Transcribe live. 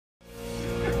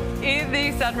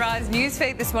The Sunrise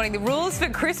newsfeed this morning. The rules for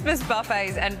Christmas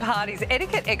buffets and parties.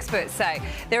 Etiquette experts say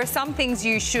there are some things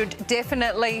you should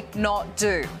definitely not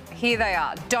do. Here they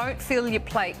are. Don't fill your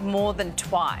plate more than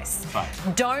twice.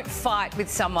 Don't fight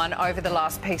with someone over the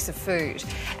last piece of food.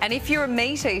 And if you're a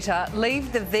meat eater,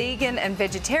 leave the vegan and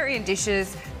vegetarian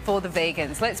dishes for the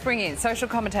vegans. Let's bring in social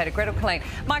commentator Gretel Killeen,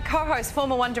 my co-host,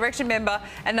 former One Direction member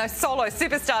and no solo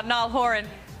superstar Niall Horan.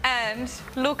 And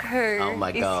look who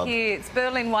is here. It's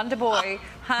Berlin Wonder Boy,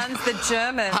 Hans the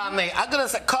German. Honey, I gotta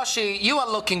say, Koshi, you are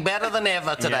looking better than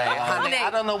ever today. Yeah. Honey,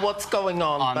 I don't know what's going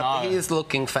on, but he is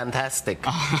looking fantastic.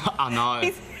 I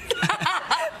know.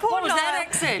 What was that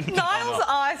accent? Niall's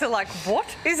eyes are like, what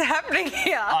is happening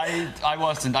here? I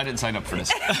didn't sign up for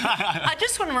this. I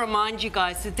just want to remind you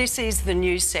guys that this is the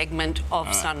news segment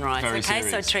of Sunrise, very okay?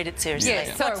 serious. So treat it seriously.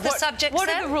 Yeah, so what's the subject, What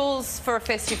Sam? are the rules for a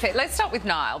festive feast? Let's start with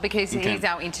Niall, because he's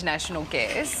our international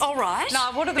guest. All right.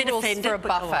 Niall, what are the rules for a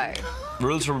buffet?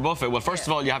 Rules for a buffet? Well, first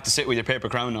of all, you have to sit with your paper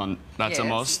crown on. That's a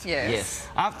must. Yes.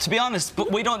 To be honest,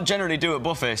 but we don't generally do it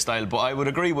buffet style, but I would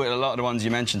agree with a lot of the ones you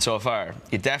mentioned so far.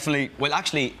 You definitely... Well,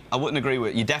 actually, I wouldn't agree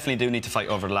with... You definitely do need to fight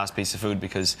over the last piece of food,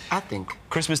 because... I think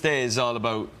Christmas Day is all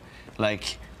about,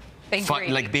 like...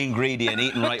 being greedy and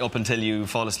eating right up until you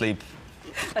fall asleep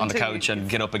on the couch and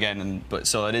get up again.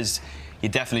 So it is... You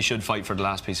definitely should fight for the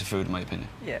last piece of food, in my opinion.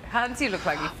 Yeah. Hans, you look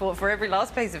like you fought for every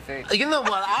last piece of food. You know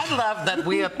what? I love that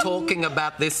we are talking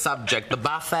about this subject, the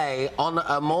buffet, on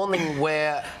a morning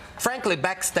where, frankly,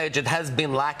 backstage it has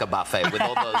been like a buffet with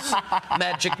all those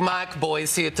Magic Mike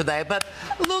boys here today. But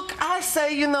look, I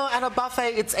say, you know, at a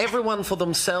buffet, it's everyone for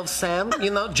themselves, Sam. You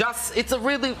know,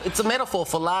 it's a metaphor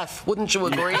for life. Wouldn't you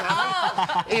agree,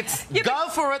 honey? It's go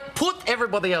for it, put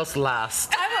everybody else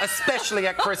last, especially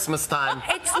at Christmas time.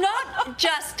 It's not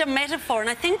just a metaphor, and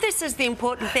I think this is the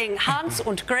important thing. Hans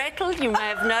und Gretel, you may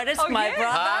have noticed, my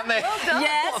brother. Well done.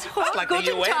 Yes, It's like the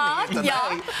UN here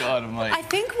today. God almighty. I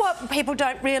think what people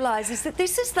don't realise is that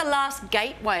this is the last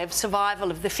gateway of survival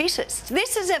of the fittest.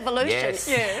 This is evolution.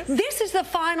 Yes. This is the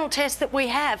final test that we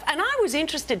have. And I was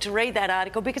interested to read that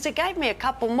article because it gave me a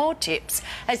couple more tips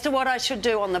as to what I should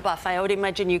do on the buffet. I would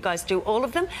imagine you guys do all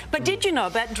of them. But did you know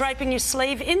about draping your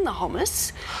sleeve in the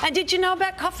hummus? And did you know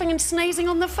about coughing and sneezing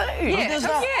on the food? Yes.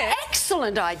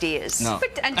 Excellent ideas. No.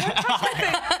 And don't touch the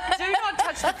food. Do not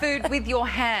touch the food with your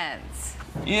hands.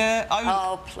 Yeah,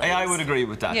 please. I would agree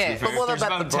with that. Yeah. To be fair. But what There's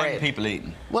about about the 10 bread? people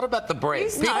eating. What about the bread?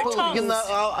 Use no tongs. You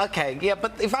know, okay, yeah,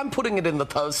 but if I'm putting it in the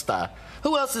toaster,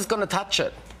 who else is going to touch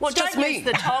it? Well, It's just don't me. use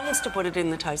the tongs to put it in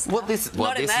the toaster. Not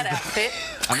in that outfit.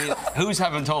 I mean, who's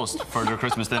having toast for their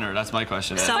Christmas dinner? That's my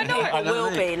question. Some people will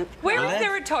be. Where is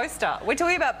there a toaster? We're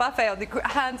talking about buffet on the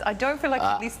Hans. I don't feel like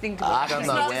you're listening to what I I'm don't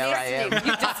saying. know where I am.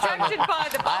 You're distracted by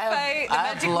the buffet, the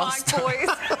Magic Mike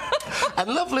boys. And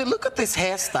lovely, look at this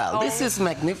hairstyle. This is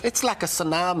magnificent. It's like a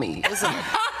tsunami, isn't it?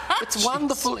 It's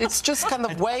wonderful. It's just kind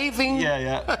of waving.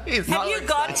 Yeah. Have you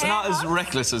got It's not as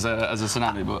reckless as a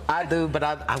tsunami, but... I do, but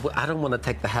I don't want to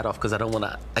take the hat off because I don't want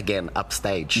to, again,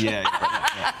 upstage. Yeah.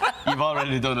 You've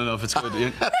already done enough. It's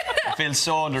good. I feel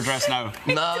so underdressed now.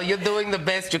 No, you're doing the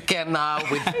best you can now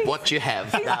with what you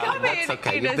have. That's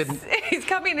okay. He's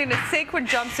coming in a sequin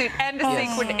jumpsuit and a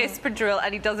sequin espadrille,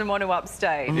 and he doesn't want to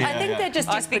upstage. I think they're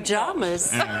just his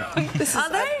pyjamas. Are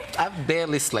they? I've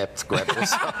barely slept, Gretel.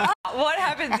 So. What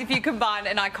happens if you combine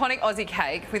an iconic Aussie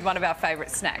cake with one of our favourite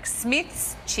snacks?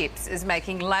 Smith's Chips is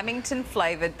making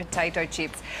Lamington-flavoured potato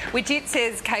chips, which it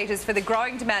says caters for the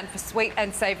growing demand for sweet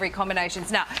and savoury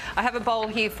combinations. Now, I have a bowl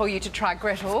here for you to try,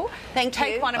 Gretel. Thank you.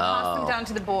 Take one and pass them down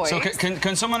to the boys. So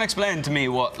can someone explain to me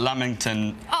what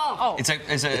Lamington... It's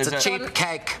a cheap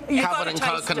cake You've covered got in to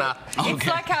taste coconut. It's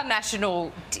like our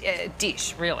national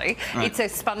dish, really. Right. It's a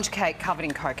sponge cake covered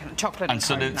in coconut, chocolate and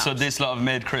coconut. So this lot have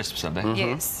made crisps, have they?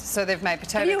 Yes. So they've made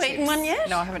potato chips. Have you eaten one yet?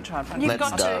 No, I haven't tried one. You've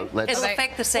Let's got go. to. Let's- It'll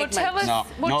affect the segment. Well,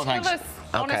 No, tell thanks. us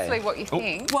honestly what you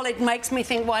think. Well, it makes me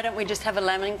think, why don't we just have a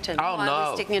Lamington? Oh, Why are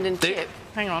no. we sticking it in chip?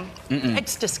 Hang on.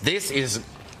 It's just... This is...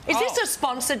 Is this a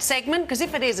sponsored segment? Because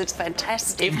if it is, it's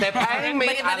fantastic. If they're paying me,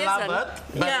 But if I it love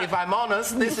isn't, it. But if I'm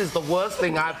honest, this is the worst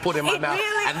thing I've put in my mouth.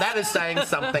 really- And that is saying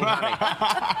something, honey.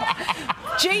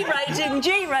 G rating,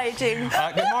 G rating.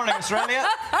 Good morning, Australia.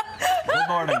 Good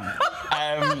morning.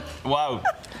 Wow.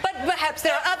 But perhaps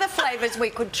there are other flavours we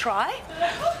could try.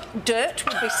 Dirt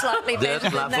would be slightly better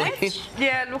than lovely. that.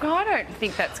 Yeah, look, I don't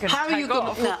think that's going to How take are you going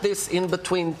to off. put this in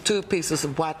between two pieces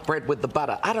of white bread with the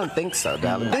butter? I don't think so,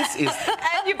 darling. This is...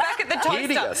 And you're back at the toaster.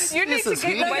 Hideous. You need This to is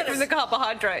keep away hideous. from the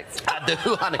carbohydrates. I do,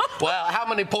 honey. Well, how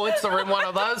many points are in one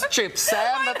of those chips,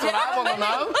 Sam? That's what I want to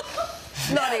know.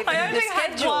 not even I in the only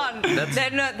had schedule.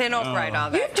 one. They're not great, are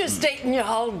they? You've just eaten your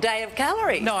whole day of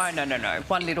calories. No.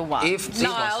 One little one.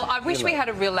 Niall, I wish we had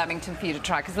a real lamington for you to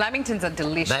try, because lamingtons are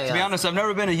delicious. To be honest, I've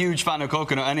never been a huge fan of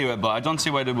coconut anyway, but I don't see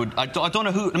why they would. I don't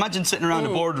know who. Imagine sitting around a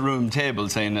boardroom table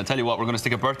saying, "I tell you what, we're going to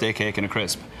stick a birthday cake in a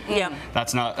crisp." Yeah.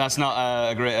 That's not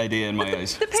a great idea in my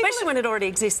eyes. Especially when it already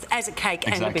exists as a cake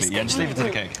and a biscuit. Yeah, just leave it to the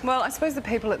cake. Well, I suppose the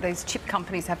people at these chip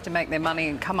companies have to make their money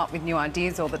and come up with new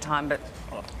ideas all the time, but...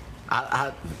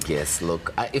 Yes,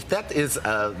 look, if that is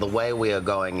the way we are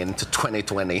going into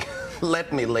 2020,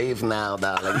 let me leave now,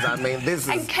 darlings. I mean, this is...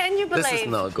 And can you believe, this is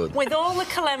no good. with all the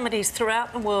calamities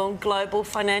throughout the world, global,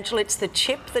 financial, it's the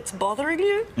chip that's bothering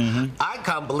you? I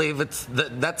can't believe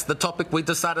that's the topic we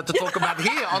decided to talk about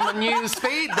here on the news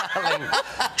feed, darling.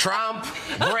 Trump,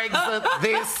 Brexit,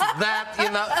 this, that,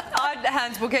 you know.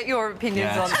 Hans, we'll get your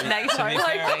opinions on NATO.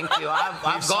 Thank you.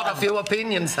 I've got a few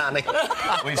opinions, honey.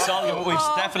 We've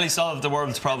definitely solved the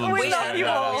world's problems. We love you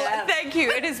all. Yeah. Thank you.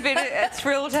 It has been a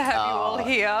thrill to have you all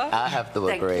here. I have to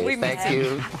agree. Thank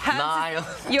you. Niall,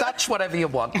 touch whatever you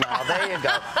want now. There you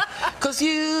go. Because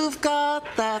you've got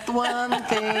that one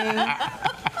thing.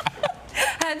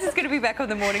 Hans is going to be back on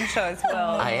the morning show as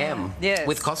well. I am. Yes.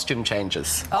 With costume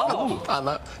changes. Oh. I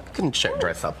know. You can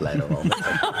dress up later on.